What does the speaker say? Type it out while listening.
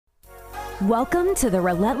Welcome to the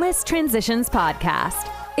Relentless Transitions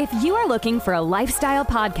Podcast. If you are looking for a lifestyle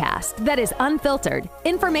podcast that is unfiltered,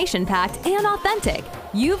 information-packed, and authentic,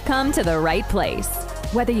 you've come to the right place.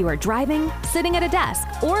 Whether you are driving, sitting at a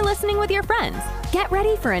desk, or listening with your friends, get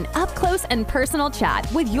ready for an up-close and personal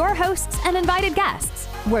chat with your hosts and invited guests,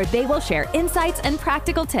 where they will share insights and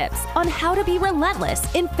practical tips on how to be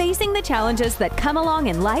relentless in facing the challenges that come along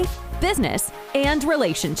in life, business, and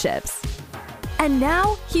relationships. And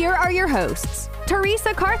now, here are your hosts,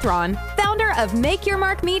 Teresa Carthron, founder of Make Your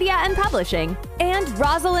Mark Media and Publishing, and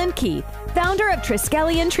Rosalind Keith, founder of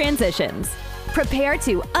Triskelion Transitions. Prepare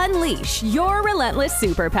to unleash your relentless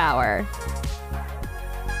superpower.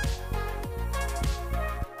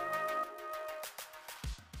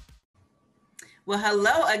 Well,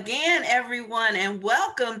 hello again, everyone, and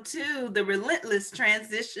welcome to the Relentless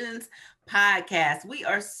Transitions Podcast. We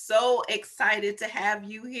are so excited to have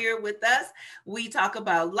you here with us. We talk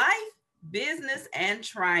about life, business, and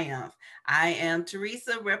triumph. I am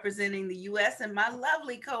Teresa, representing the U.S., and my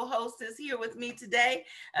lovely co-host is here with me today.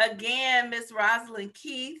 Again, Miss Rosalind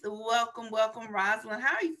Keith. Welcome, Rosalind.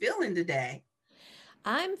 How are you feeling today?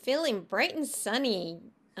 I'm feeling bright and sunny.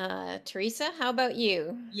 Teresa, how about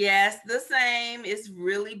you? Yes, the same. It's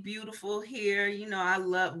really beautiful here. You know, I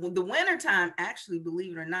love the winter time. Actually,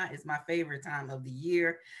 believe it or not, is my favorite time of the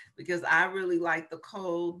year because I really like the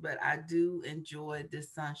cold, but I do enjoy the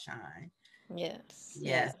sunshine. Yes,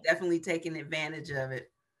 definitely taking advantage of it.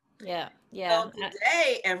 Yeah. So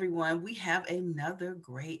today, everyone, we have another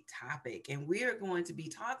great topic, and we are going to be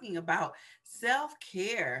talking about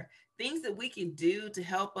self-care, things that we can do to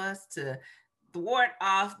help us to thwart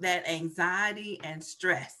off that anxiety and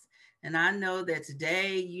stress. And I know that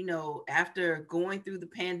today, you know, after going through the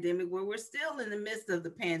pandemic, where we're still in the midst of the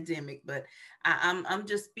pandemic, but I'm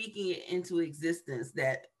just speaking it into existence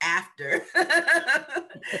that after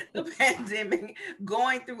the pandemic,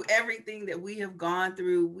 going through everything that we have gone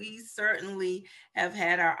through, we certainly have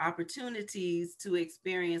had our opportunities to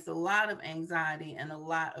experience a lot of anxiety and a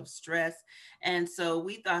lot of stress. And so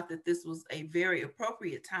we thought that this was a very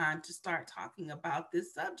appropriate time to start talking about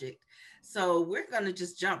this subject. So we're going to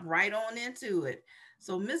just jump right on into it.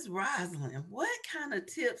 So Ms. Rosalind, what kind of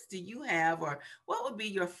tips do you have, or what would be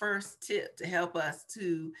your first tip to help us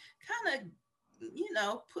to kind of, you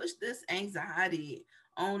know, push this anxiety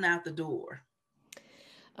on out the door?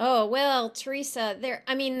 Oh, well, Teresa, there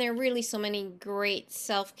are really so many great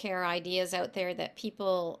self-care ideas out there that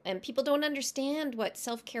people don't understand what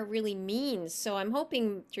self-care really means. So I'm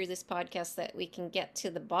hoping through this podcast that we can get to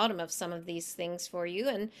the bottom of some of these things for you.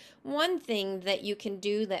 And one thing that you can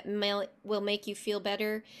do that will make you feel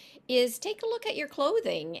better is take a look at your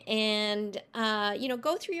clothing and,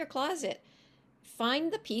 go through your closet.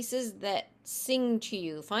 Find the pieces that sing to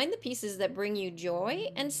you. Find the pieces that bring you joy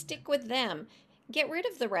and stick with them. Get rid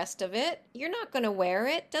of the rest of it. You're not going to wear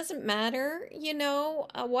it. Doesn't matter.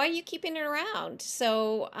 Why are you keeping it around?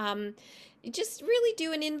 So just really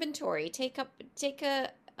do an inventory. Take a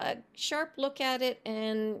sharp look at it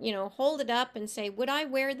and, hold it up and say, would I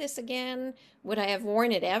wear this again? Would I have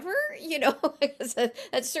worn it ever? Because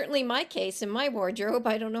that's certainly my case in my wardrobe.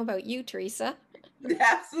 I don't know about you, Teresa.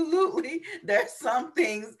 Absolutely. There's some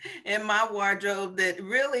things in my wardrobe that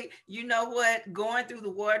really, you know what, going through the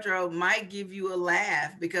wardrobe might give you a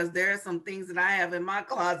laugh because there are some things that I have in my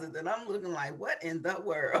closet that I'm looking like, what in the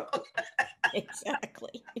world?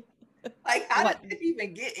 Exactly. Like, how did it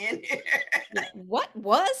even get in here? What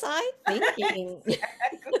was I thinking?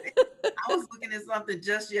 Exactly. I was looking at something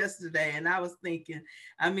just yesterday and I was thinking,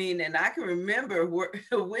 and I can remember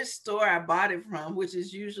which store I bought it from, which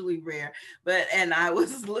is usually rare, and I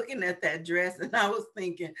was looking at that dress and I was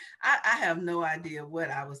thinking, I have no idea what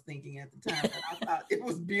I was thinking at the time, but I thought it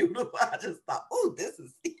was beautiful. I just thought, oh, this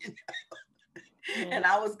is, and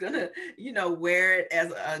I was gonna, wear it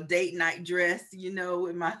as a date night dress,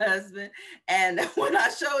 with my husband. And when I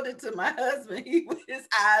showed it to my husband, his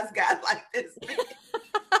eyes got like this.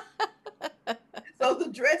 So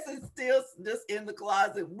the dress is still just in the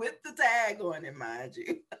closet with the tag on it, mind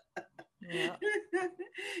you. Yeah.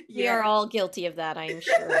 We are all guilty of that, I'm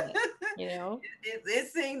sure.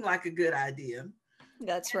 It seemed like a good idea.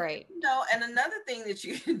 That's right. And another thing that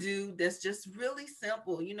you can do that's just really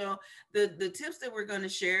simple, the tips that we're going to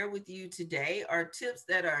share with you today are tips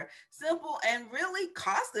that are simple and really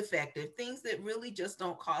cost effective, things that really just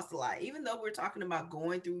don't cost a lot. Even though we're talking about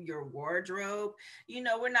going through your wardrobe,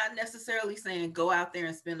 we're not necessarily saying go out there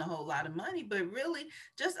and spend a whole lot of money, but really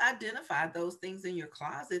just identify those things in your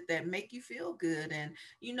closet that make you feel good and,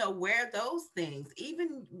 wear those things.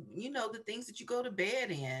 Even, the things that you go to bed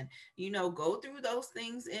in, go through those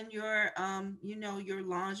things in your your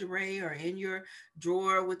lingerie or in your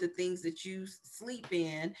drawer with the things that you sleep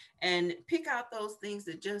in, and pick out those things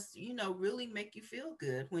that just really make you feel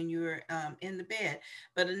good when you're in the bed.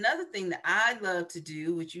 But another thing that I love to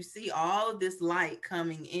do, which you see all of this light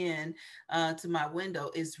coming in to my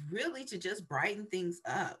window, is really to just brighten things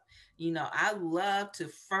up. I love to,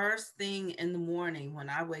 first thing in the morning when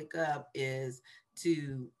I wake up, is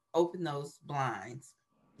to open those blinds.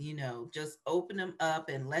 Just open them up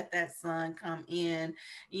and let that sun come in.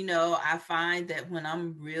 I find that when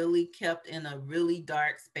I'm really kept in a really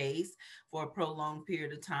dark space for a prolonged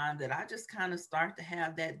period of time, that I just kind of start to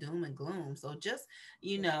have that doom and gloom. So just,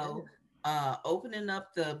 you For know, sure. opening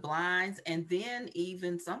up the blinds, and then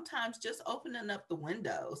even sometimes just opening up the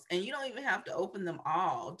windows. And you don't even have to open them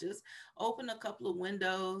all. Just open a couple of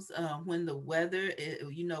windows when the weather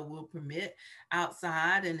will permit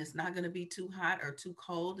outside, and it's not going to be too hot or too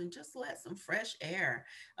cold, and just let some fresh air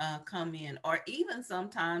come in. Or even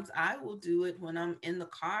sometimes I will do it when I'm in the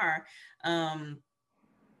car. I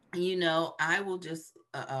will just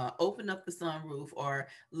open up the sunroof, or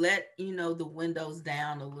let the windows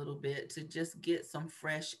down a little bit, to just get some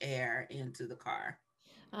fresh air into the car.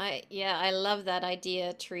 I love that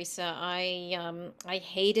idea, Teresa. I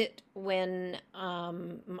hate it when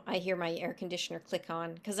I hear my air conditioner click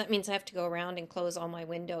on, because that means I have to go around and close all my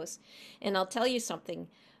windows. And I'll tell you something.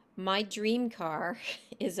 My dream car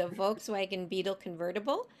is a Volkswagen Beetle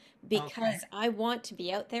convertible, Okay. because I want to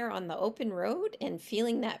be out there on the open road and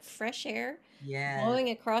feeling that fresh air Yes. blowing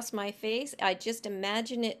across my face. I just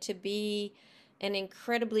imagine it to be an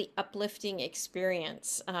incredibly uplifting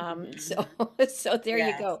experience. So, Mhm. so there you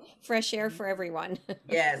Yes. go. Fresh air Mhm. for everyone.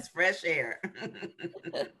 Yes, fresh air.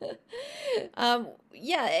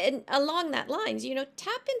 Yeah, and along that lines,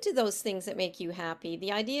 tap into those things that make you happy.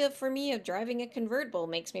 The idea for me of driving a convertible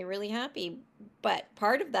makes me really happy. But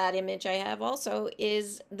part of that image I have also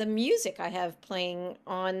is the music I have playing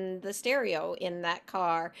on the stereo in that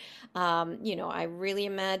car. I really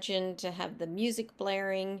imagine to have the music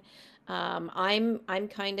blaring. I'm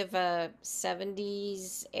kind of a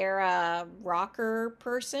 70s era rocker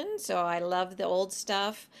person, so I love the old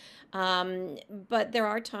stuff. But there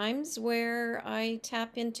are times where I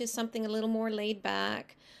tap into something a little more laid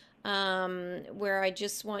back, where I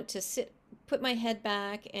just want to sit, put my head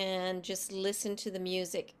back, and just listen to the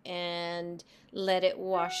music and let it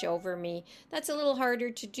wash over me. That's a little harder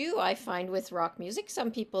to do, I find, with rock music.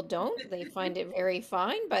 Some people don't. They find it very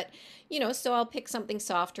fine, but so I'll pick something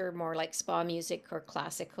softer, more like spa music or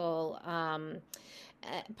classical.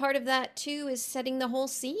 Part of that too is setting the whole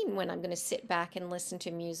scene when I'm going to sit back and listen to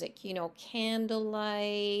music.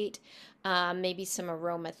 Candlelight, maybe some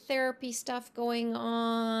aromatherapy stuff going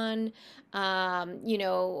on.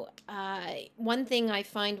 One thing I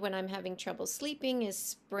find when I'm having trouble sleeping is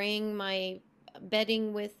spraying my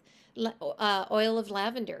bedding with oil of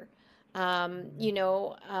lavender.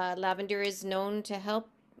 Lavender is known to help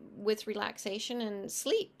with relaxation and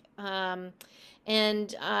sleep. And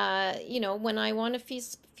when I want to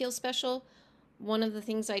feel special, one of the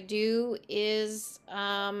things I do is,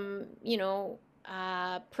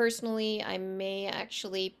 personally, I may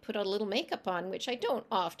actually put a little makeup on, which I don't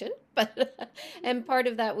often, but and part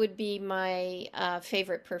of that would be my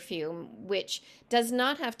favorite perfume, which does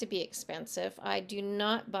not have to be expensive. I do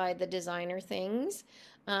not buy the designer things.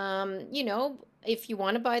 If you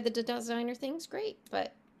want to buy the designer things, great,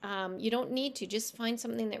 but you don't need to. Just find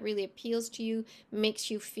something that really appeals to you, makes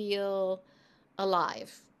you feel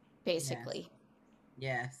alive, Yes. basically.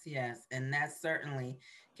 Yes, yes. And that certainly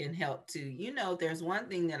can help too. There's one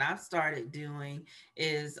thing that I've started doing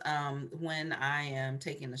is when I am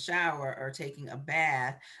taking a shower or taking a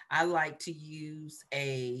bath, I like to use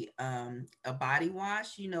a body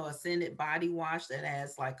wash, a scented body wash that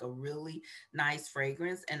has like a really nice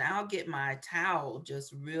fragrance. And I'll get my towel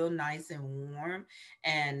just real nice and warm,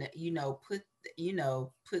 and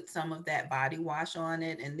put some of that body wash on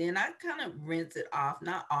it, and then I kind of rinse it off,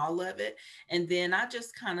 not all of it, and then I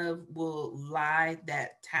just kind of will lie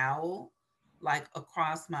that towel like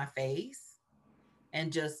across my face,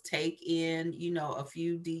 and just take in, a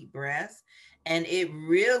few deep breaths. And it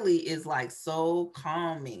really is like so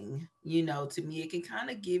calming, to me. It can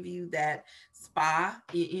kind of give you that spa,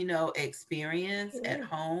 experience at Sure.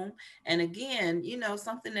 home. And again,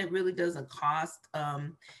 something that really doesn't cost,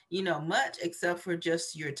 much, except for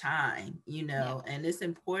just your time, Yeah. and it's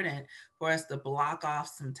important for us to block off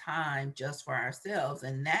some time just for ourselves.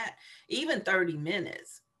 And that, even 30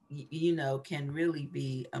 minutes, can really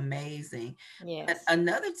be amazing. But Yes.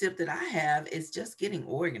 another tip that I have is just getting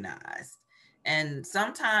organized. And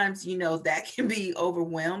sometimes, that can be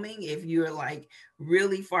overwhelming if you're like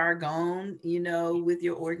really far gone, with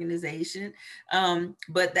your organization.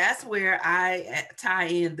 But that's where I tie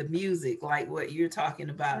in the music, like what you're talking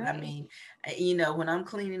about. I Right. mean, when I'm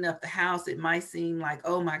cleaning up the house, it might seem like,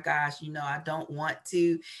 oh my gosh, I don't want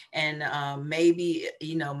to. And maybe,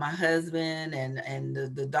 my husband and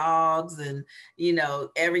the dogs and,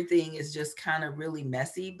 everything is just kind of really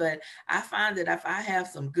messy. But I find that if I have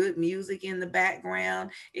some good music in the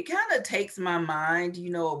background, it kind of takes my mind,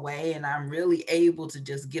 away, and I'm really able to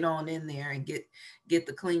just get on in there and get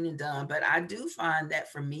the cleaning done. But I do find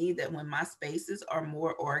that for me, that when my spaces are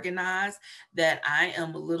more organized, that I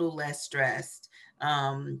am a little less stressed.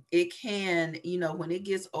 It can, when it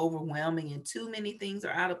gets overwhelming and too many things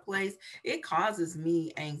are out of place, it causes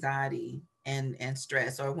me anxiety and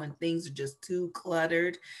stress, or when things are just too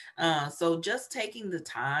cluttered. So just taking the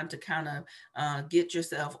time to kind of get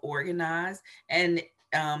yourself organized, and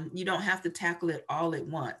you don't have to tackle it all at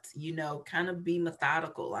once, kind of be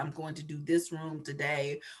methodical. I'm going to do this room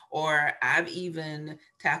today, or I've even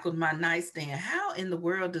tackled my nightstand. How in the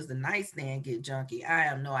world does the nightstand get junky? I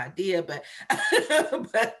have no idea, but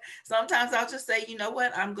but sometimes I'll just say, you know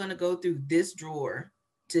what, I'm going to go through this drawer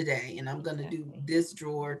today, and I'm going to do Exactly. this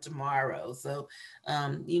drawer tomorrow. So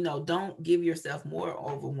don't give yourself more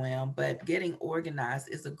overwhelmed, but getting organized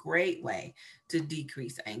is a great way to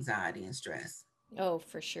decrease anxiety and stress. Oh,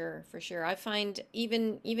 for sure, for sure. I find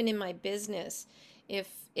even in my business, if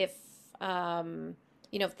um,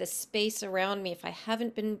 if the space around me, if I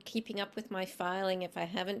haven't been keeping up with my filing, if I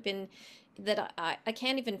haven't been that I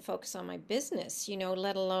can't even focus on my business,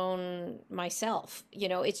 let alone myself.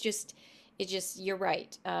 It's just you're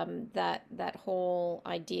right. That whole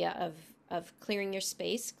idea of clearing your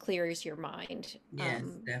space clears your mind, Yes,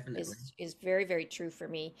 definitely. is very, very true for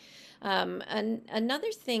me. And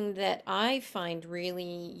another thing that I find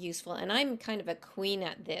really useful, and I'm kind of a queen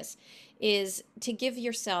at this, is to give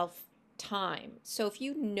yourself time. So if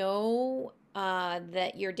you know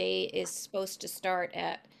that your day is supposed to start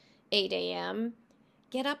at 8 a.m.,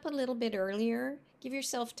 get up a little bit earlier. Give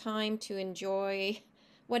yourself time to enjoy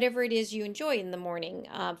whatever it is you enjoy in the morning.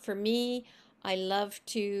 For me, I love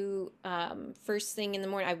to first thing in the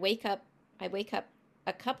morning. I wake up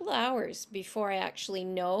a couple of hours before I actually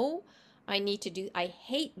know I need to do. I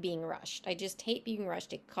hate being rushed. I just hate being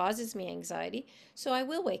rushed. It causes me anxiety. So I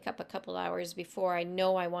will wake up a couple hours before I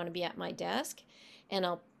know I want to be at my desk, and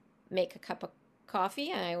I'll make a cup of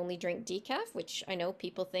coffee. I only drink decaf, which I know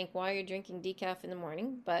people think, why are you drinking decaf in the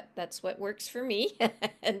morning? But that's what works for me.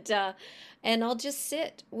 and and I'll just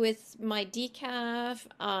sit with my decaf.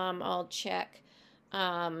 I'll check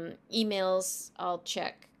emails. I'll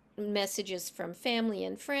check messages from family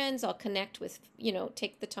and friends. I'll connect with,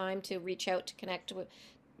 take the time to reach out to connect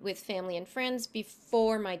with family and friends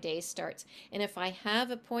before my day starts. And if I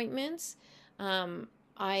have appointments, um,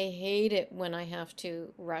 I hate it when I have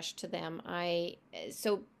to rush to them.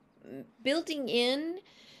 So building in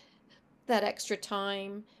that extra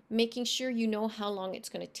time, making sure you know how long it's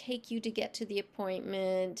going to take you to get to the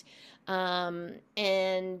appointment,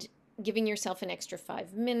 and giving yourself an extra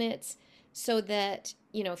 5 minutes so that,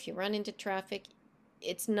 if you run into traffic,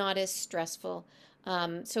 it's not as stressful.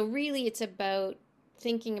 So, really, it's about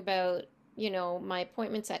thinking about, my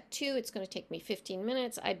appointment's at 2, it's going to take me 15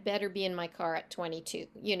 minutes. I better be in my car at 22.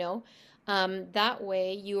 That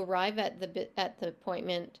way, you arrive at the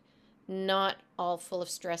appointment not all full of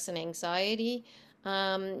stress and anxiety.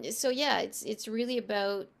 So yeah, it's really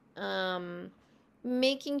about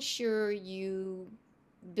making sure you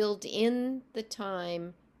build in the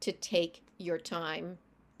time to take your time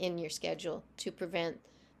in your schedule to prevent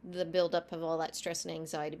the buildup of all that stress and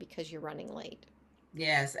anxiety because you're running late.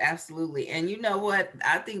 Yes, absolutely. And you know what?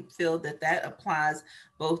 I think, Phil, that applies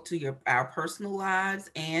both to our personal lives,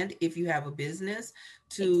 and if you have a business,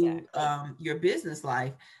 to Exactly. your business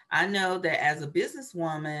life. I know that as a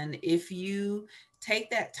businesswoman, if you take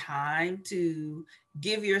that time to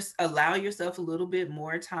allow yourself a little bit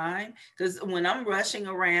more time, because when I'm rushing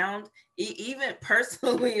around, even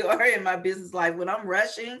personally or in my business life, when I'm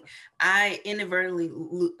rushing, I inadvertently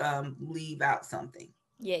leave out something.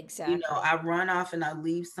 Yeah, exactly. I run off and I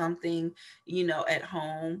leave something, at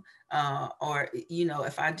home, or,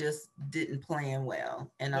 if I just didn't plan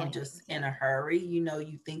well and I'm Yeah, just in a exactly. hurry,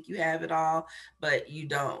 you think you have it all, but you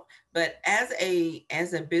don't. But as a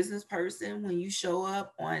business person, when you show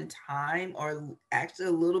up on time, or actually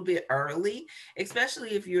a little bit early,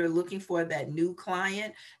 especially if you're looking for that new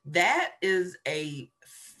client, that is a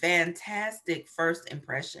fantastic first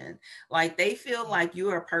impression. Like they feel like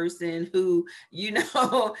you're a person who, you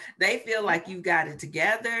know, they feel like you got it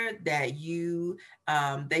together, that you,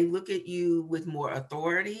 they look at you with more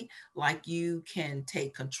authority, like you can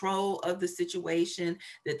take control of the situation,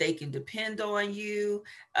 that they can depend on you.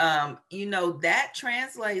 You know, that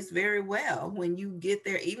translates very well when you get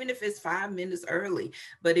there, even if it's 5 minutes early.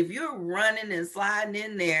 But if you're running and sliding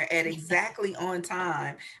in there at exactly on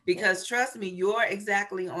time, because trust me, your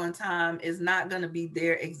exactly on time is not going to be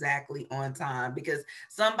there exactly on time, because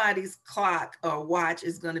somebody's clock or watch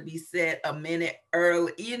is going to be set a minute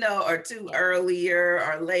early, you know, or two earlier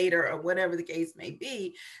or later or whatever the case may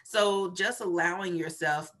be. So just allowing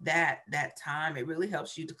yourself that time, it really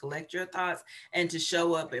helps you to collect your thoughts and to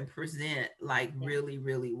show up and present like really,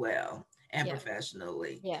 really well and Yeah.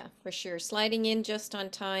 professionally. Yeah, for sure. Sliding in just on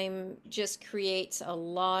time just creates a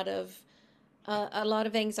lot of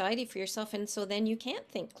anxiety for yourself, and so then you can't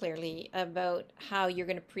think clearly about how you're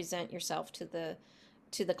going to present yourself to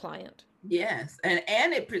the client. Yes, and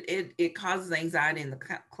it causes anxiety in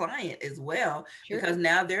the client as well, because Sure.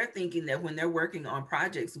 now they're thinking that when they're working on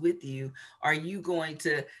projects with you, are you going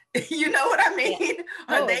to, you know what I Yeah. mean?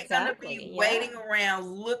 Are Oh, they going to be exactly. Yeah. waiting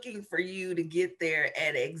around looking for you to get there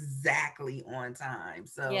at exactly on time?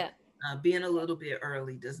 So Yeah. being a little bit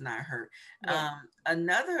early does not hurt. Yeah.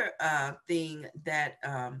 Another thing that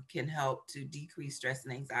can help to decrease stress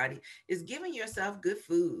and anxiety is giving yourself good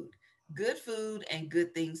food and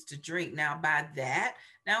good things to drink. Now, by that,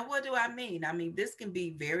 now what do I mean? I mean, this can be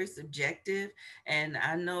very subjective. And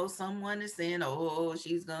I know someone is saying, oh,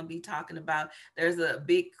 she's going to be talking about, there's a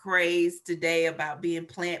big craze today about being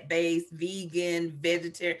plant-based, vegan,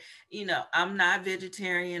 vegetarian. You know, I'm not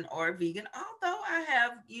vegetarian or vegan, although I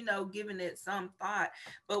have, you know, given it some thought.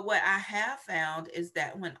 But what I have found is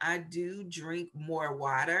that when I do drink more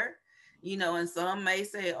water, you know, and some may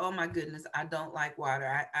say, oh my goodness, I don't like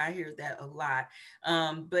water. I hear that a lot.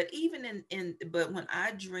 But even but when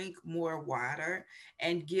I drink more water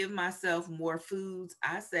and give myself more foods,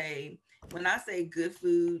 when I say good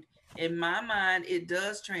food, in my mind, it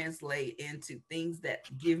does translate into things that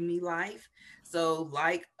give me life. So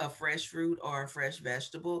like a fresh fruit or a fresh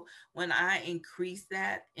vegetable, when I increase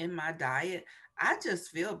that in my diet, I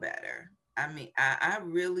just feel better. I mean, I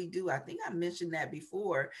really do. I think I mentioned that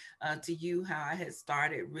before to you, how I had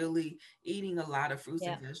started really eating a lot of fruits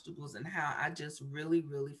and Yeah. vegetables and how I just really,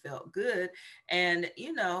 really felt good. And,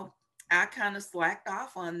 you know, I kind of slacked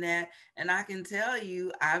off on that. And I can tell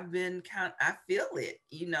you, I feel it,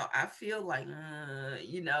 you know, I feel like,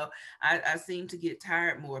 you know, I seem to get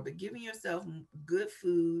tired more, but giving yourself good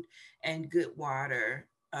food and good water,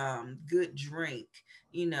 good drink,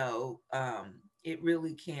 you know, it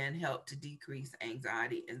really can help to decrease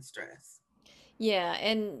anxiety and stress. Yeah,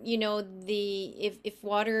 and you know, the if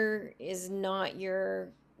water is not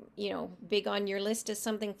your, you know, big on your list as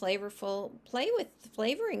something flavorful, play with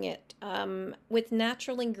flavoring it with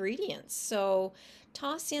natural ingredients. So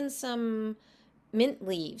toss in some mint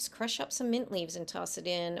leaves, crush up some mint leaves and toss it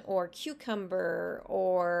in, or cucumber,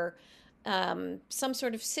 or some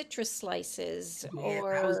sort of citrus slices, Yes,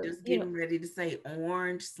 I was or, just you know, getting ready to say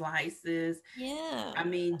orange slices. yeah. I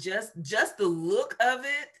mean, just the look of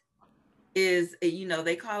it is, you know,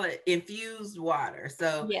 they call it infused water.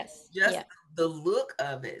 So Yes. just Yeah. the look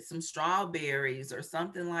of it, some strawberries or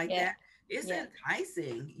something like Yeah. that, it's Yeah.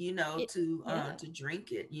 enticing, you know, It, yeah. to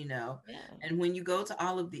drink it, you know. Yeah. And when you go to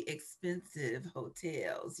all of the expensive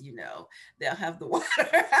hotels, you know, they'll have the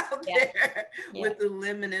water out Yeah. there Yeah. with the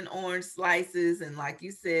lemon and orange slices, and like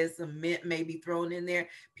you said, some mint may be thrown in there.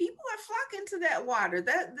 People are flocking to that water.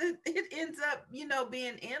 That it ends up, you know,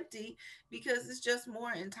 being empty because it's just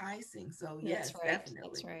more enticing. So That's yes, right. That's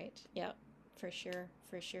definitely. right. Yeah, for sure.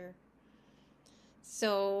 For sure.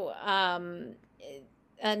 So,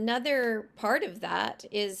 another part of that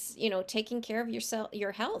is, you know, taking care of yourself,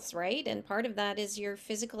 your health, right? And part of that is your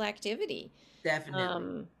physical activity. Definitely.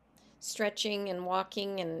 Um, Stretching and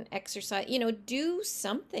walking and exercise, you know, do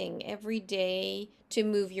something every day to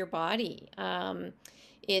move your body.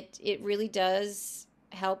 It really does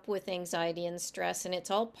help with anxiety and stress, and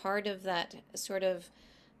it's all part of that sort of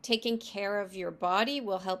taking care of your body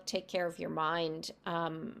will help take care of your mind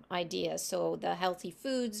idea. So the healthy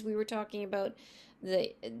foods we were talking about,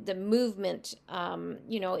 the movement,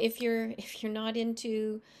 you know, if you're not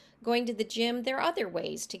into going to the gym, there are other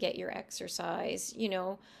ways to get your exercise, you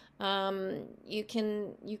know. You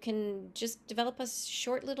can just develop a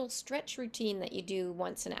short little stretch routine that you do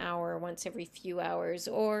once an hour, once every few hours,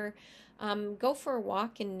 or go for a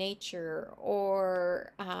walk in nature,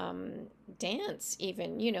 or dance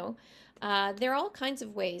even, you know. There are all kinds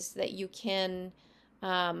of ways that you can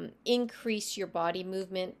increase your body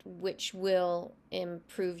movement, which will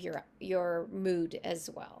improve your mood as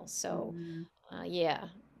well. So, Mhm. yeah.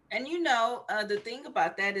 And the thing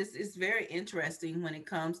about that is it's very interesting when it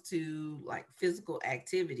comes to like physical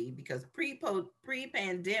activity, because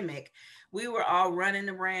pre-pandemic we were all running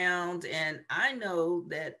around, and I know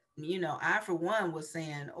that I for one was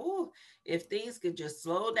saying, oh, if things could just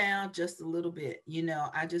slow down just a little bit.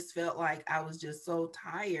 I just felt like I was just so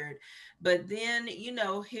tired. But then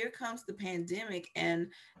here comes the pandemic,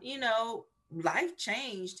 and you know life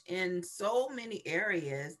changed in so many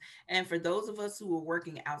areas. And for those of us who were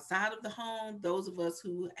working outside of the home, those of us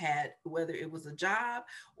who had, whether it was a job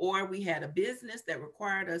or we had a business that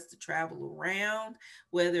required us to travel around,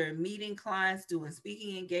 whether meeting clients, doing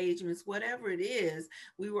speaking engagements, whatever it is,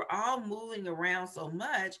 we were all moving around so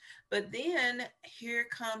much. But then here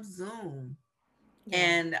comes Zoom Yeah.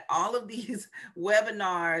 and all of these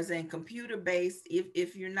webinars and computer based,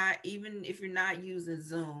 if you're not, even if you're not using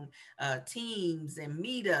Zoom, Teams and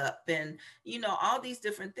Meetup, and all these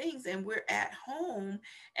different things, and we're at home,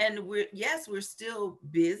 and we're still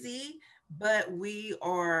busy, but we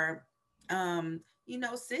are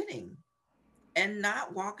sitting and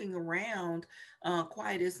not walking around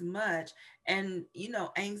quite as much. And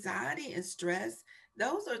anxiety and stress,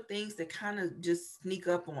 those are things that kind of just sneak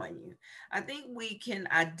up on you. I think we can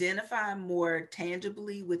identify more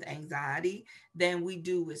tangibly with anxiety than we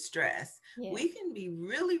do with stress. Yeah. We can be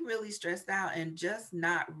really really stressed out and just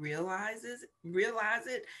not realize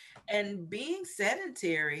it. And being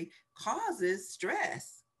sedentary causes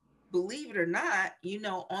stress, believe it or not,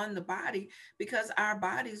 on the body, because our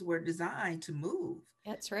bodies were designed to move.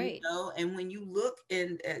 That's right. And when you look,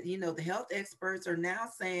 and the health experts are now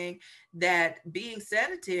saying that being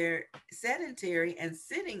sedentary and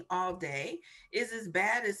sitting all day is as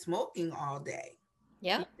bad as smoking all day.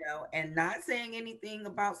 Yeah. And not saying anything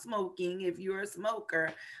about smoking if you're a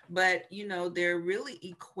smoker, but they're really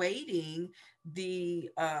equating the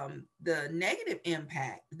negative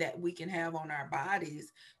impact that we can have on our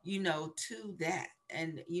bodies, to that,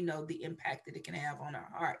 and the impact that it can have on our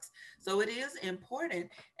hearts. So it is important.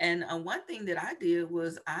 And one thing that I did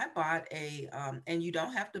was I bought and you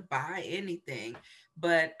don't have to buy anything,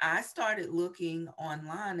 but I started looking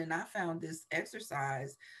online and I found this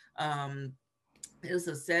exercise. It was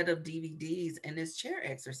a set of DVDs, and it's chair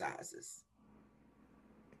exercises.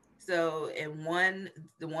 So in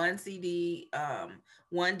the one CD,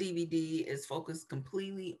 one DVD is focused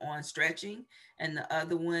completely on stretching, and the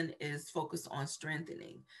other one is focused on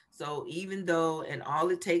strengthening. So even though, and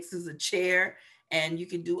all it takes is a chair, and you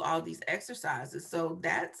can do all these exercises. So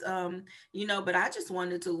that's but I just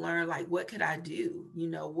wanted to learn, like, what could I do,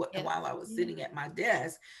 what, Yeah. while I was Yeah. sitting at my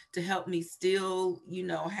desk, to help me still,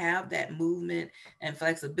 have that movement and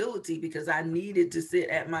flexibility, because I needed to sit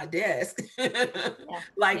at my desk. Yeah.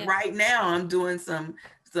 Like Yeah. right now, I'm doing some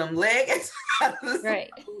leg exercises,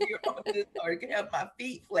 Right. or can have my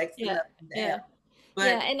feet flexing Yeah. up and down. Yeah.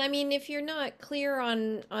 Yeah, But and I mean, if you're not clear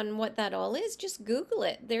on what that all is, just Google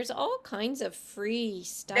it. There's all kinds of free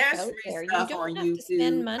stuff there's out free there. You stuff don't on have to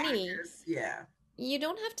spend YouTube. I money. just, yeah. You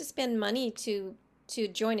don't have to spend money to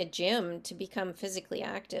join a gym to become physically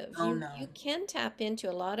active. Oh You no. can tap into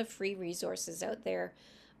a lot of free resources out there.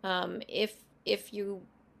 If you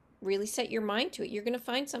really set your mind to it, you're going to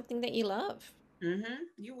find something that you love.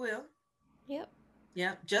 You will. Yep.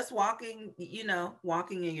 Yeah, just walking,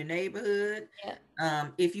 walking in your neighborhood. Yeah.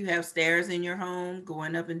 If you have stairs in your home,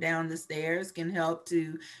 going up and down the stairs can help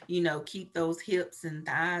to, keep those hips and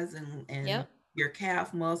thighs and Yep. your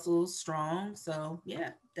calf muscles strong. So yeah,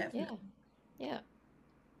 Yeah. definitely. Yeah.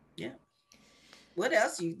 Yeah. What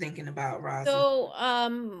else are you thinking about, Rosin? So,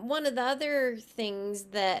 one of the other things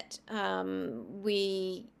that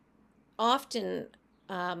we often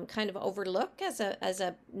kind of overlook as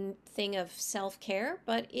a thing of self-care,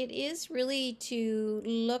 but it is really to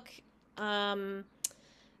look um,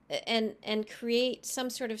 and create some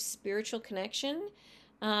sort of spiritual connection.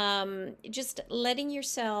 Just letting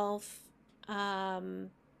yourself um,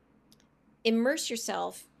 immerse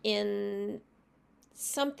yourself in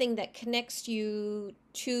something that connects you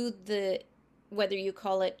to the, whether you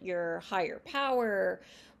call it your higher power,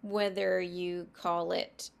 whether you call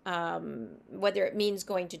it whether it means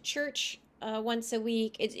going to church once a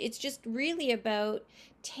week. It's just really about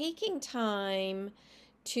taking time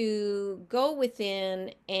to go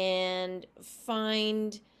within and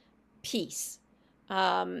find peace.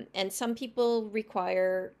 And some people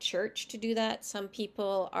require church to do that. Some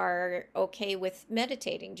people are okay with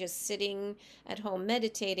meditating, just sitting at home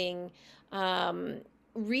meditating. Um,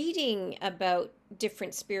 Reading about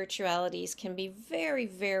different spiritualities can be very,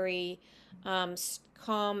 very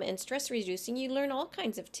calm and stress reducing, you learn all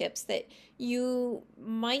kinds of tips that you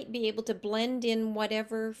might be able to blend in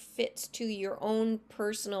whatever fits to your own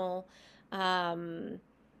personal um,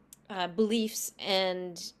 beliefs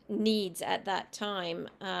and needs at that time.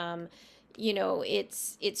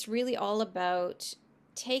 It's really all about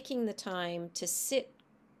taking the time to sit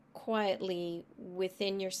quietly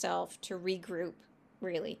within yourself to regroup,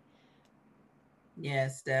 really.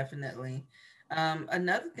 Yes, definitely.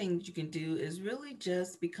 Another thing that you can do is really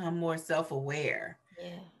just become more self-aware.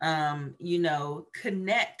 Yeah.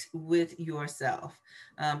 Connect with yourself.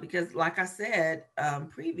 Because like I said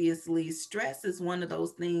previously, stress is one of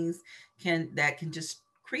those things that can just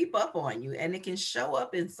creep up on you, and it can show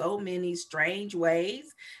up in so many strange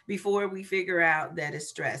ways before we figure out that it's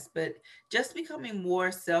stress. But just becoming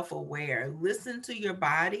more self-aware, listen to your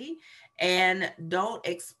body and don't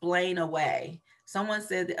explain away. Someone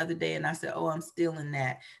said the other day, and I said, oh, I'm still in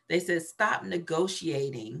that. They said, stop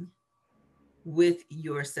negotiating with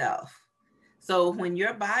yourself. So when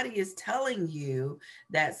your body is telling you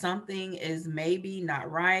that something is maybe not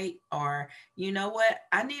right, or you know what,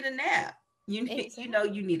 I need a nap. You need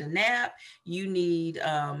a nap. You need,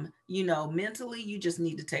 mentally, you just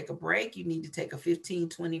need to take a break. You need to take a 15,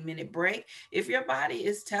 20-minute break. If your body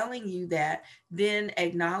is telling you that, then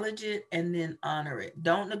acknowledge it and then honor it.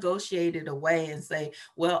 Don't negotiate it away and say,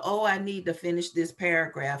 well, oh, I need to finish this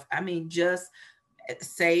paragraph. I mean, just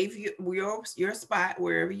save your spot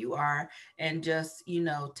wherever you are and just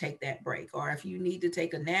take that break. Or if you need to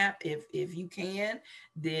take a nap, if you can,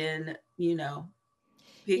 then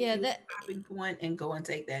pick Yeah, your that stopping point and go and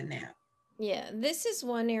take that nap. yeah, this is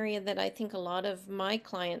one area that I think a lot of my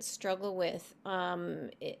clients struggle with,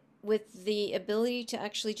 with the ability to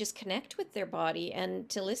actually just connect with their body and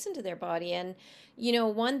to listen to their body. And,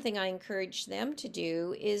 one thing I encourage them to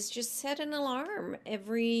do is just set an alarm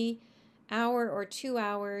every hour or 2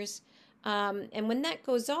 hours. And when that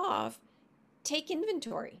goes off, take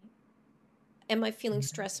inventory. Am I feeling Mhm.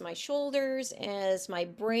 stress in my shoulders? Is my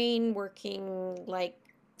brain working like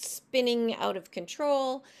spinning out of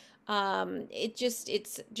control? It's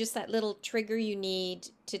just that little trigger you need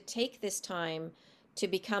to take this time to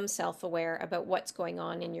become self-aware about what's going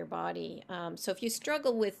on in your body. So if you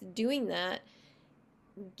struggle with doing that,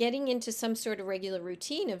 getting into some sort of regular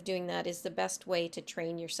routine of doing that is the best way to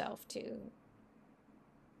train yourself to.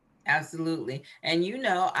 Absolutely. And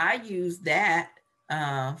I use that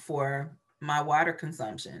for my water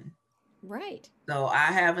consumption. Right. So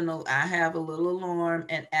I have a little alarm,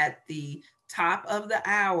 and at the top of the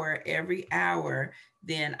hour, every hour,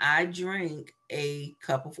 then I drink a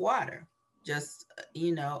cup of water, just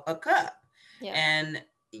a cup, Yeah. and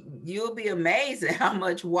you'll be amazed at how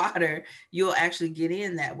much water you'll actually get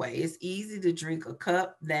in that way. It's easy to drink a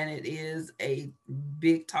cup than it is a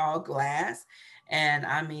big tall glass. And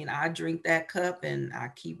I mean, I drink that cup and I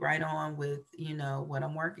keep right on with, what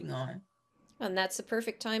I'm working on. And that's the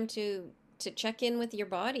perfect time to check in with your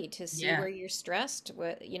body to see Yeah. where you're stressed.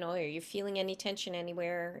 What, are you feeling any tension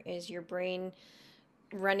anywhere? Is your brain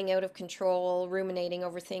running out of control, ruminating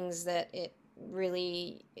over things that it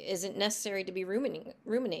really isn't necessary to be ruminating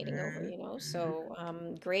over, Mhm. So,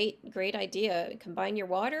 great idea. Combine your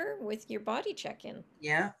water with your body check-in.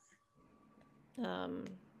 Yeah. Um,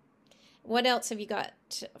 what else have you got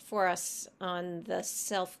for us on the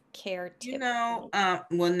self-care tip front?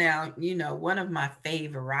 Well, now, one of my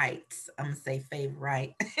favorites, I'm gonna say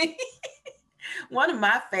favorite. One of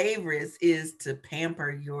my favorites is to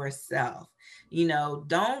pamper yourself.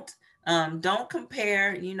 Don't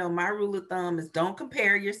compare. My rule of thumb is don't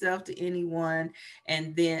compare yourself to anyone,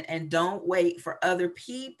 and don't wait for other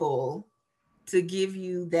people to give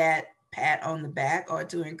you that pat on the back or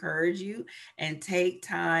to encourage you, and take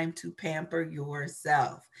time to pamper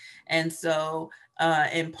yourself. And so,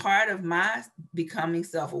 and part of my becoming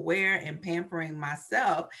self-aware and pampering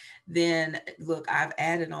myself, then look, I've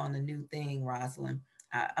added on a new thing, Rosalind.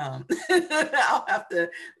 I'll have to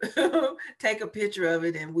take a picture of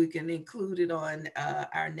it and we can include it on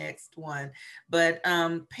our next one. But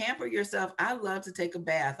pamper yourself. I love to take a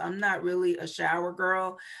bath. I'm not really a shower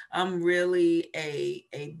girl. I'm really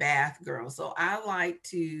a bath girl. So I like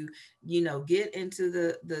to, get into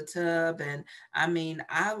the tub, and I mean,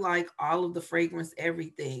 I like all of the fragrance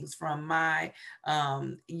everythings from my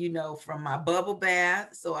bubble bath.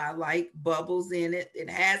 So I like bubbles in it. It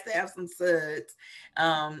has to have some suds.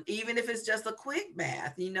 Even if it's just a quick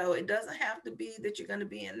bath, it doesn't have to be that you're going to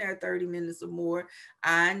be in there 30 minutes or more.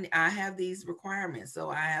 I have these requirements. So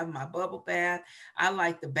I have my bubble bath. I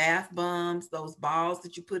like the bath bombs, those balls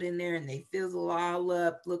that you put in there and they fizzle all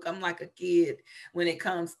up. Look, I'm like a kid when it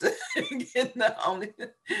comes to getting the home.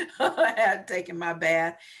 I had taken my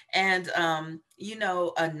bath, and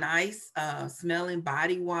a nice smelling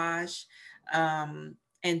body wash, and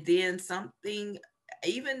then something,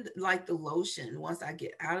 even like the lotion, once I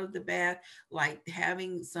get out of the bath, like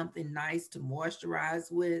having something nice to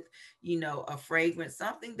moisturize with, a fragrance,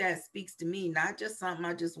 something that speaks to me, not just something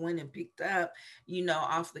I just went and picked up,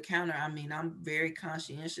 off the counter. I mean, I'm very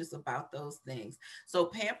conscientious about those things. So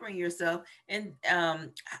pampering yourself, and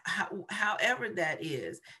however that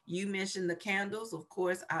is. You mentioned the candles. Of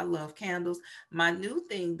course, I love candles. My new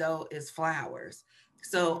thing though is flowers.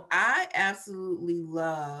 So I absolutely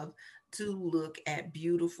love to look at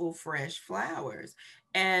beautiful, fresh flowers.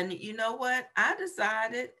 And you know what? I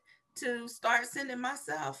decided to start sending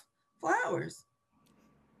myself flowers.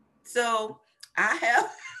 So I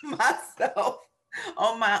have myself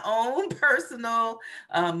on my own personal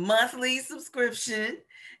monthly subscription.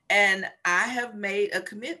 And I have made a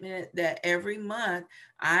commitment that every month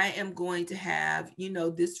I am going to have,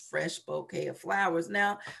 this fresh bouquet of flowers.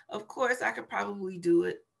 Now, of course, I could probably do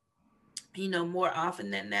it more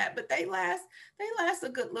often than that, but they last a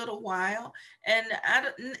good little while. And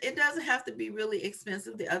it doesn't have to be really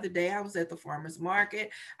expensive. The other day I was at the farmer's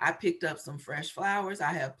market. I picked up some fresh flowers.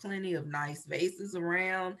 I have plenty of nice vases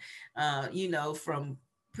around, from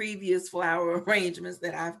previous flower arrangements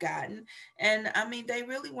that I've gotten. And I mean, they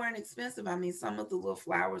really weren't expensive. I mean, some of the little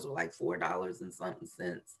flowers were like $4 and something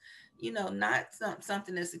cents, not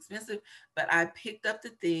something that's expensive, but I picked up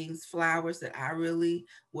the flowers that I really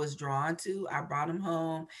was drawn to. I brought them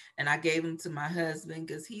home and I gave them to my husband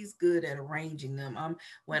because he's good at arranging them.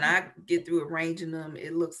 When I get through arranging them,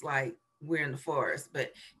 it looks like we're in the forest,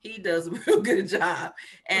 but he does a real good job.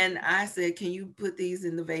 And I said, can you put these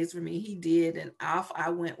in the vase for me? He did. And off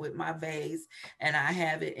I went with my vase, and I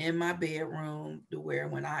have it in my bedroom to where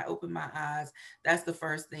when I open my eyes, that's the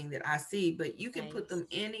first thing that I see. But you can put them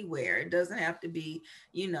anywhere. It doesn't have to be,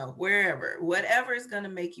 wherever, whatever is going to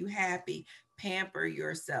make you happy. Pamper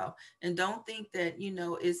yourself, and don't think that,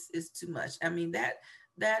 it's too much. I mean,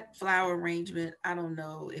 that flower arrangement, I don't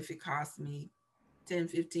know if it cost me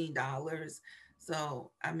 $10-15.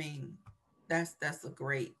 So I mean, that's a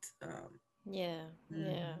great Yeah,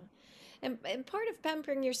 yeah. And part of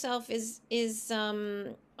pampering yourself is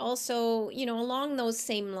also, along those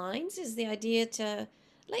same lines is the idea to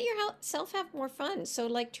let yourself have more fun. So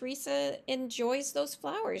like Teresa enjoys those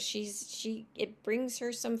flowers. It brings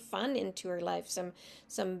her some fun into her life, some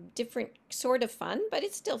different sort of fun, but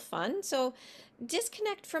it's still fun. So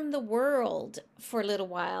disconnect from the world for a little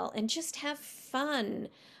while and just have fun.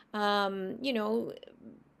 You know,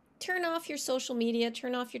 turn off your social media,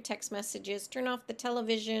 turn off your text messages, turn off the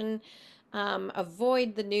television,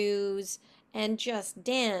 avoid the news, and just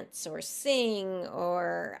dance or sing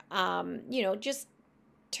or, just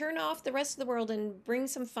turn off the rest of the world and bring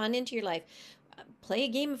some fun into your life. Play a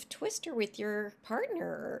game of Twister with your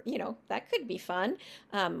partner. That could be fun.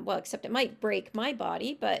 Well, except it might break my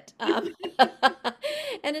body, but and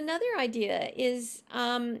another idea is,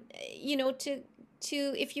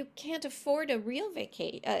 to if you can't afford a real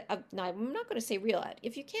vacation, no, I'm not going to say real.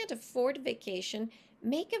 If you can't afford a vacation,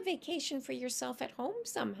 make a vacation for yourself at home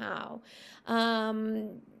somehow.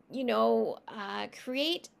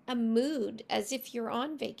 Create a mood as if you're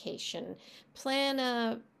on vacation. Plan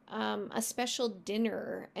a special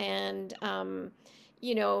dinner and,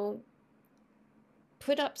 you know,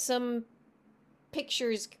 put up some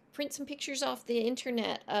pictures, print some pictures off the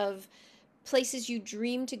internet of places you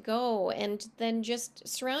dream to go, and then just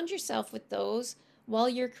surround yourself with those while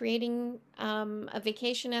you're creating a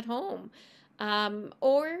vacation at home.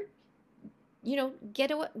 Or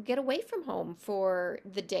get away from home for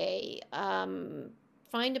the day.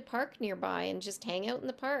 Find a park nearby and just hang out in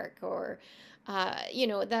the park. Or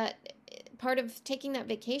that part of taking that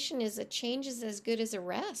vacation is a change is as good as a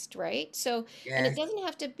rest, right? So, and it yes. doesn't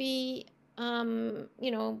have to be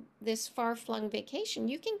this far-flung vacation.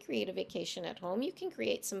 You can create a vacation at home. You can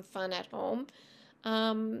create some fun at home.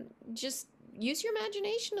 Just use your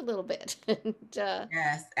imagination a little bit. And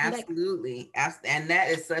Yes, like, absolutely. And that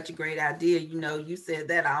is such a great idea. You said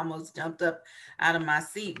that I almost jumped up out of my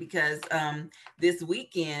seat because this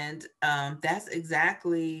weekend, that's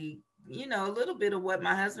exactly a little bit of what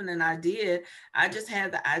my husband and I did. I just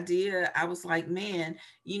had the idea. I was like, man,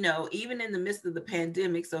 even in the midst of the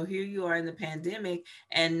pandemic, so here you are in the pandemic,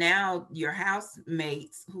 and now your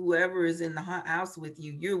housemates, whoever is in the house with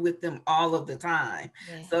you, you're with them all of the time.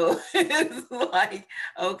 Yeah. So it's like,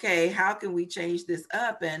 okay, how can we change this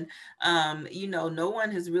up? And no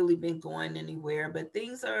one has really been going anywhere, but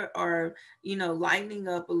things are lightening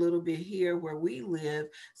up a little bit here where we live.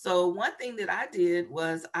 So one thing that I did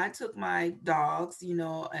was I took my dogs, you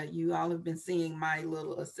all have been seeing my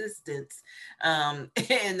little assistants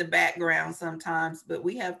in the background sometimes, but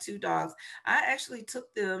we have two dogs. I actually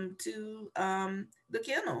took them to the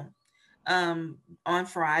kennel um, on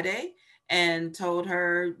Friday and told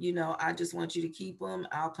her, I just want you to keep them.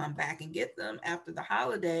 I'll come back and get them after the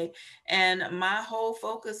holiday. And my whole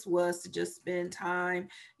focus was to just spend time,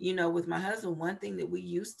 with my husband. One thing that we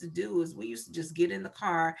used to do is we used to just get in the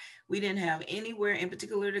car. We didn't have anywhere in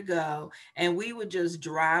particular to go. And we would just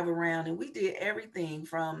drive around, and we did everything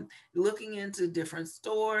from looking into different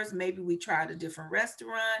stores. Maybe we tried a different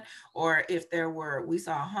restaurant, or if we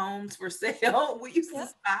saw homes for sale, we used to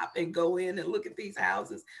stop and go in and look at these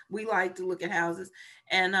houses. We like to look at houses.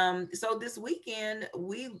 And so this weekend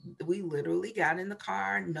we literally got in the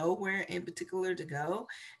car, nowhere in particular to go,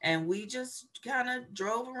 and we just kind of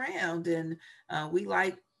drove around. And we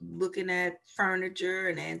like looking at furniture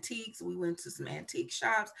and antiques. We went to some antique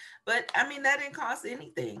shops, but I mean, that didn't cost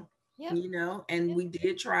anything. And we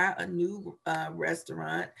did try a new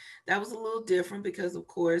restaurant that was a little different because, of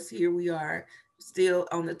course, here we are still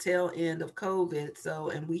on the tail end of COVID. So,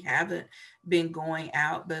 and we haven't been going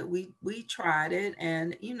out, but we tried it,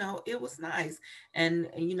 and it was nice. And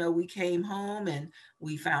we came home and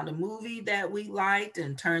we found a movie that we liked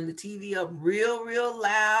and turned the TV up real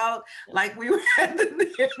loud, like we were at the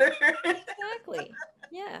dinner. Exactly.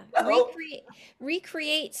 Yeah. So,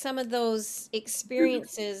 Recreate some of those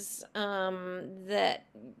experiences that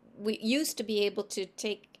we used to be able to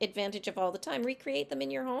take advantage of all the time. Recreate them in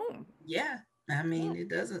your home. yeah. I Yeah. mean, it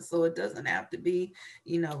doesn't have to be,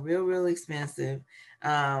 real expensive.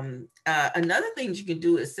 Another thing you can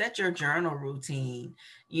do is set your journal routine.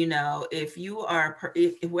 If you are,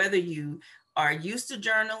 whether you are used to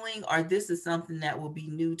journaling or this is something that will be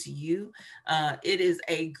new to you, it is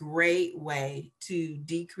a great way to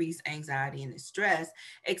decrease anxiety and stress,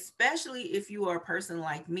 especially if you are a person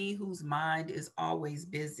like me whose mind is always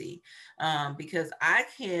busy. Because I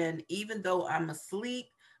can, even though I'm asleep,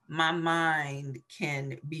 my mind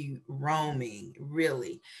can be roaming,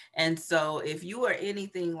 really. And so if you are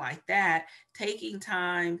anything like that, taking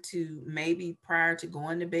time to maybe prior to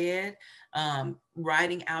going to bed,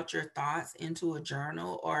 writing out your thoughts into a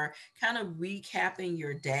journal, or kind of recapping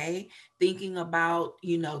your day, thinking about,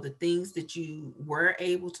 the things that you were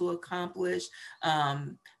able to accomplish,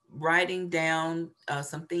 writing down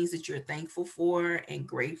some things that you're thankful for and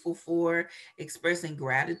grateful for, expressing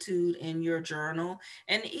gratitude in your journal.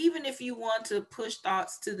 And even if you want to push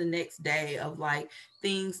thoughts to the next day of like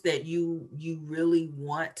things that you really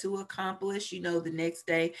want to accomplish, the next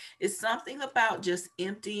day, is something about just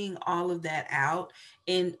emptying all of that out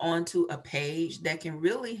in onto a page that can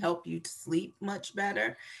really help you to sleep much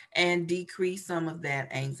better and decrease some of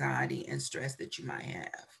that anxiety and stress that you might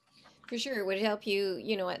have. For sure. It would help you,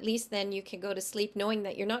 at least then you can go to sleep knowing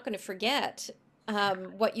that you're not going to forget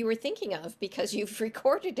what you were thinking of because you've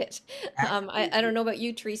recorded it. I don't Absolutely. know about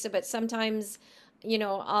you, Teresa, but sometimes,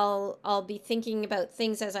 I'll be thinking about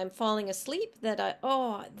things as I'm falling asleep that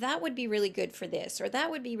that would be really good for this, or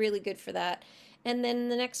that would be really good for that. And then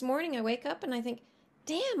the next morning I wake up and I think,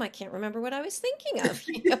 damn, I can't remember what I was thinking of,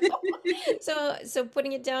 So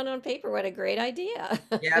putting it down on paper, what a great idea.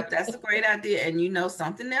 Yeah, that's a great idea. And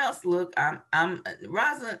something else. Look, I'm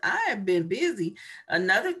Rosalind, I have been busy.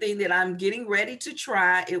 Another thing that I'm getting ready to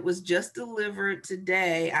try, it was just delivered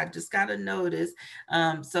today. I just got a notice.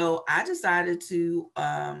 So I decided to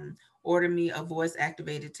order me a voice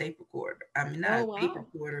activated tape recorder. I mean, not Oh, a tape wow.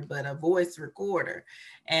 recorder, but a voice recorder.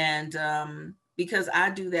 And because I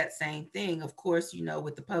do that same thing, of course,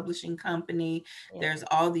 with the publishing company, Yeah. there's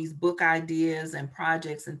all these book ideas and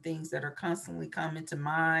projects and things that are constantly coming to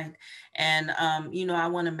mind. And, I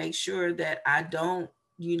want to make sure that I don't,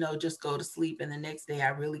 just go to sleep and the next day I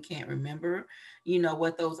really can't remember,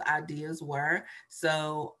 what those ideas were.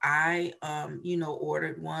 So I,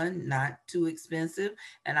 ordered one, not too expensive,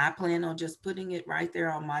 and I plan on just putting it right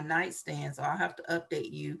there on my nightstand. So I'll have to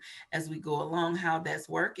update you as we go along how that's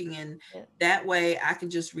working. And Yeah. that way I can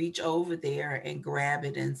just reach over there and grab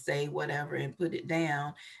it and say whatever and put it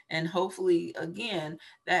down. And hopefully, again,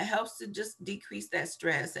 that helps to just decrease that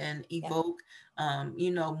stress and Yeah. evoke,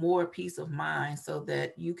 more peace of mind so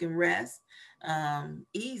that you can rest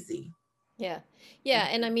easy. Yeah. Yeah.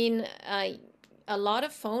 And I mean, a lot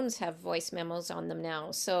of phones have voice memos on them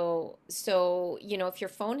now. So, if your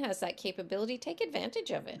phone has that capability, take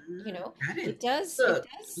advantage of it. I didn't It look. does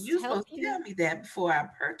You were help supposed to you. tell me that before I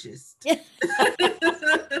purchased.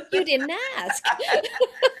 You didn't ask.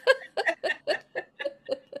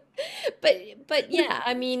 But yeah,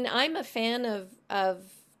 I mean, I'm a fan of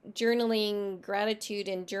journaling gratitude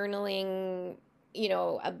and journaling,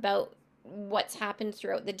 about what's happened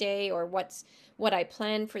throughout the day or what I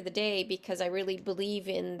plan for the day because I really believe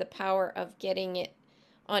in the power of getting it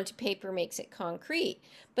onto paper makes it concrete.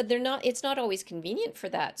 But it's not always convenient for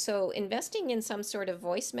that. So investing in some sort of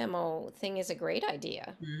voice memo thing is a great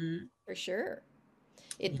idea Mhm. for sure.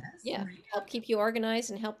 Yes, Yeah, help keep you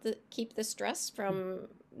organized and help keep the stress from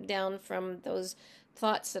those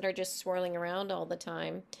thoughts that are just swirling around all the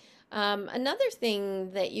time. Another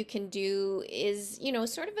thing that you can do is,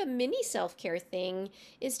 sort of a mini self-care thing,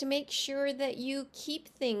 is to make sure that you keep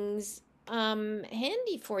things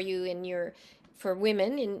handy for you for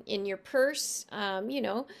women in your purse.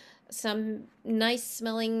 Some nice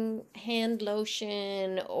smelling hand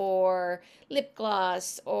lotion or lip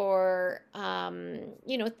gloss or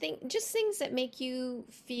just things that make you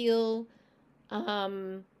feel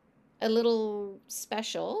um, a little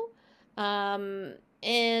special, um,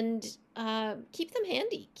 and keep them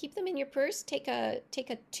handy. Keep them in your purse. Take a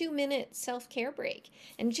 2 minute self care break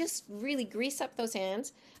and just really grease up those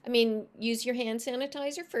hands. I mean, use your hand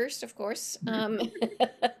sanitizer first, of course, and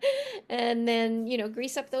then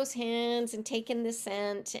grease up those hands and take in the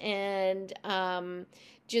scent and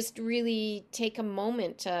just really take a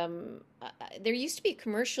moment. There used to be a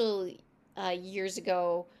commercial years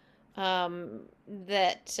ago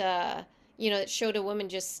that that showed a woman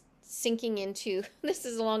just sinking into this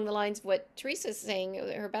is along the lines of what Teresa's saying,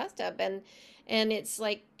 her bathtub, and it's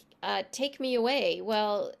like take me away.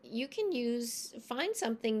 Well, you can find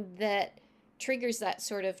something that triggers that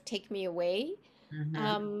sort of take me away Mhm.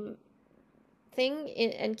 um, thing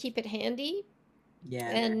and keep it handy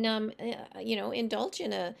Yes. and indulge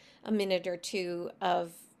in a minute or two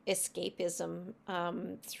of escapism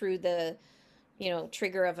through the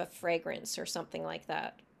trigger of a fragrance or something like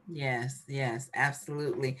that. Yes, yes,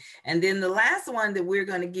 absolutely. And then the last one that we're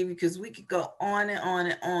going to give you, because we could go on and on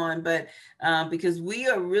and on, but because we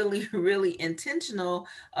are really, really intentional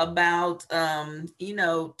about,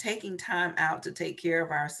 taking time out to take care of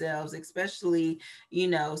ourselves, especially,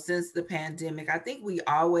 since the pandemic. I think we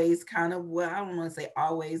always kind of, well, I don't want to say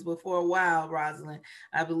always, but for a while, Rosalind,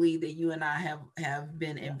 I believe that you and I have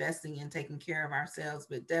been investing in taking care of ourselves,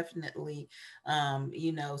 but definitely,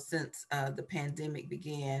 since the pandemic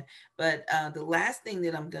began. But the last thing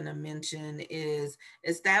that I'm going to mention is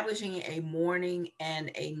establishing a morning and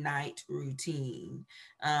a night routine.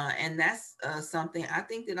 And that's something I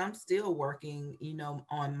think that I'm still working,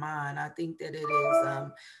 on mine. I think that it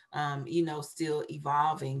is, still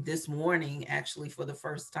evolving. This morning, actually, for the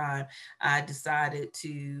first time, I decided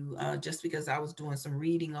to, just because I was doing some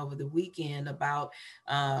reading over the weekend about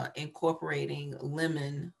incorporating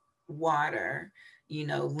lemon water,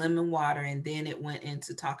 and then it went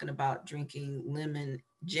into talking about drinking lemon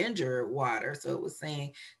ginger water. So it was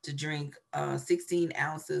saying to drink 16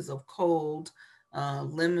 ounces of cold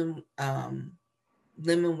lemon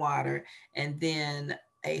water, and then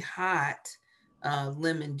a hot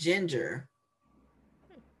lemon ginger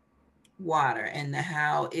water, and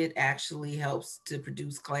how it actually helps to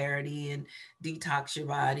produce clarity and detox your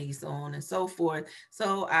body, so on and so forth.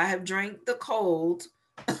 So I have drank the cold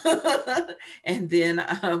and then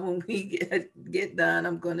when we get done,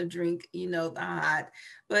 I'm going to drink, the hot.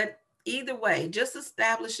 But either way, just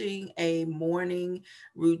establishing a morning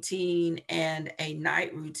routine and a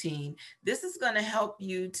night routine, this is going to help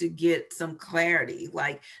you to get some clarity,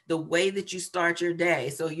 like the way that you start your day.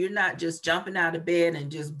 So you're not just jumping out of bed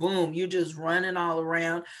and just boom, you're just running all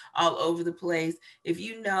around all over the place. If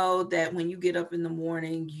you know that when you get up in the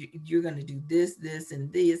morning, you're going to do this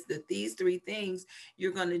and this, that these three things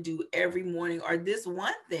you're going to do every morning, or this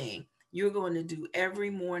one thing you're going to do every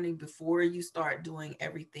morning before you start doing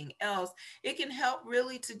everything else, it can help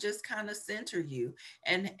really to just kind of center you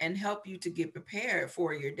and help you to get prepared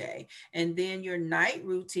for your day. And then your night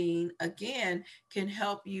routine, again, can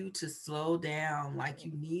help you to slow down like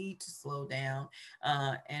you need to slow down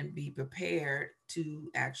and be prepared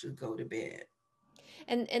to actually go to bed.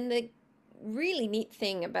 And the really neat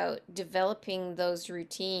thing about developing those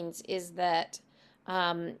routines is that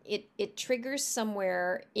it triggers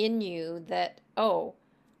somewhere in you that, oh,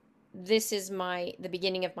 this is the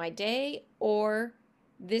beginning of my day, or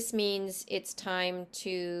this means it's time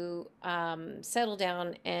to settle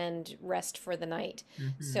down and rest for the night.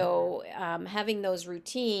 Mm-hmm. So having those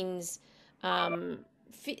routines,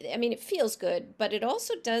 it feels good, but it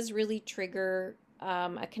also does really trigger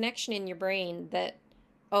a connection in your brain that,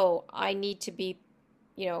 oh, I need to be,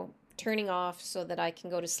 turning off so that I can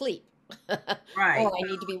go to sleep. Right. Or I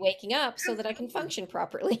need to be waking up so that I can function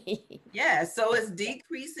properly. Yeah. So it's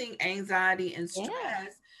decreasing anxiety and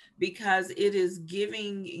stress because it is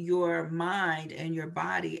giving your mind and your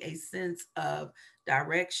body a sense of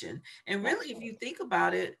direction. And really, if you think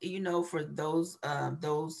about it, for those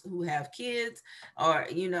who have kids, or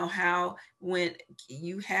how when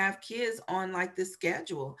you have kids on like the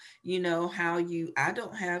schedule, I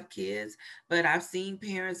don't have kids, but I've seen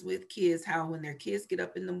parents with kids, how when their kids get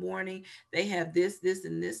up in the morning, they have this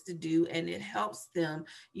and this to do, and it helps them,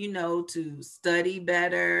 to study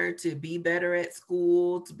better, to be better at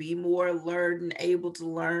school, to be more alert and able to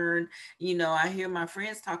learn. I hear my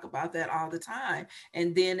friends talk about that all the time.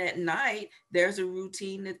 And then at night, there's a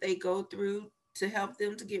routine that they go through to help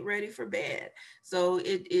them to get ready for bed. So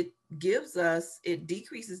it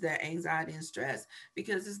decreases that anxiety and stress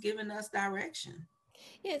because it's giving us direction.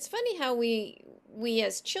 Yeah, it's funny how we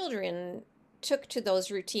as children took to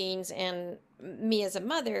those routines, and me as a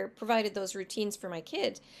mother provided those routines for my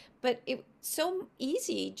kids. But it's so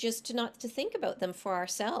easy just not to think about them for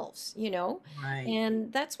ourselves, Right.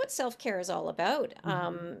 And that's what self-care is all about.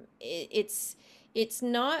 Mm-hmm. It's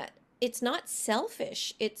not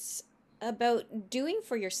selfish. It's about doing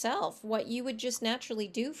for yourself what you would just naturally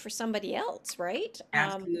do for somebody else, right?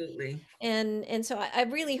 Absolutely. And so I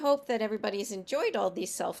really hope that everybody's enjoyed all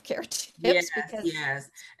these self-care tips, because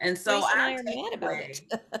Yes. And so Grace and our I are mad about it.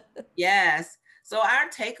 yes. So our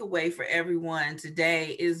takeaway for everyone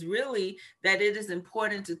today is really that it is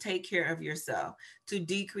important to take care of yourself, to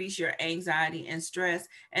decrease your anxiety and stress,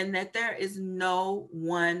 and that there is no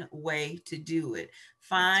one way to do it.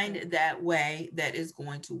 Find that way that is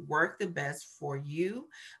going to work the best for you.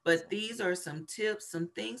 But these are some tips, some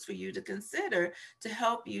things for you to consider to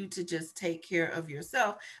help you to just take care of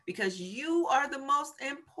yourself, because you are the most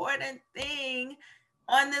important thing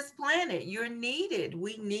on this planet. You're needed.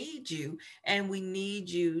 We need you, and we need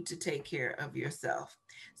you to take care of yourself.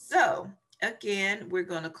 So again, we're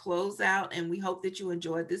going to close out, and we hope that you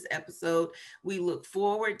enjoyed this episode. We look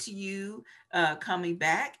forward to you coming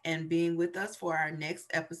back and being with us for our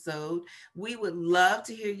next episode. We would love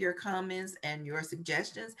to hear your comments and your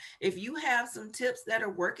suggestions. If you have some tips that are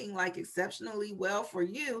working like exceptionally well for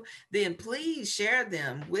you, then please share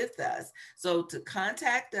them with us. So to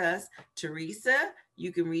contact us, Teresa,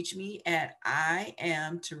 you can reach me at I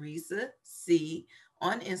am Teresa C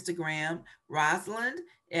on Instagram, Rosalind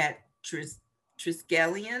at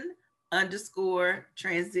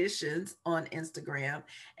Triskelion_transitions on Instagram.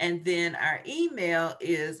 And then our email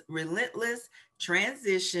is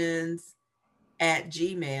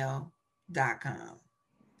relentlesstransitions@gmail.com.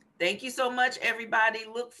 Thank you so much, everybody.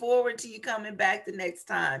 Look forward to you coming back the next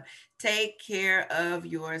time. Take care of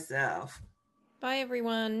yourself. Bye,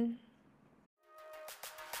 everyone.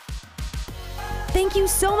 Thank you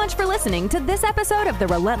so much for listening to this episode of the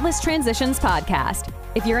Relentless Transitions podcast.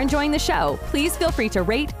 If you're enjoying the show, please feel free to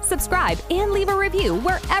rate, subscribe, and leave a review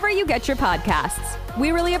wherever you get your podcasts.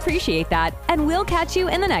 We really appreciate that, and we'll catch you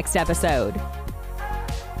in the next episode.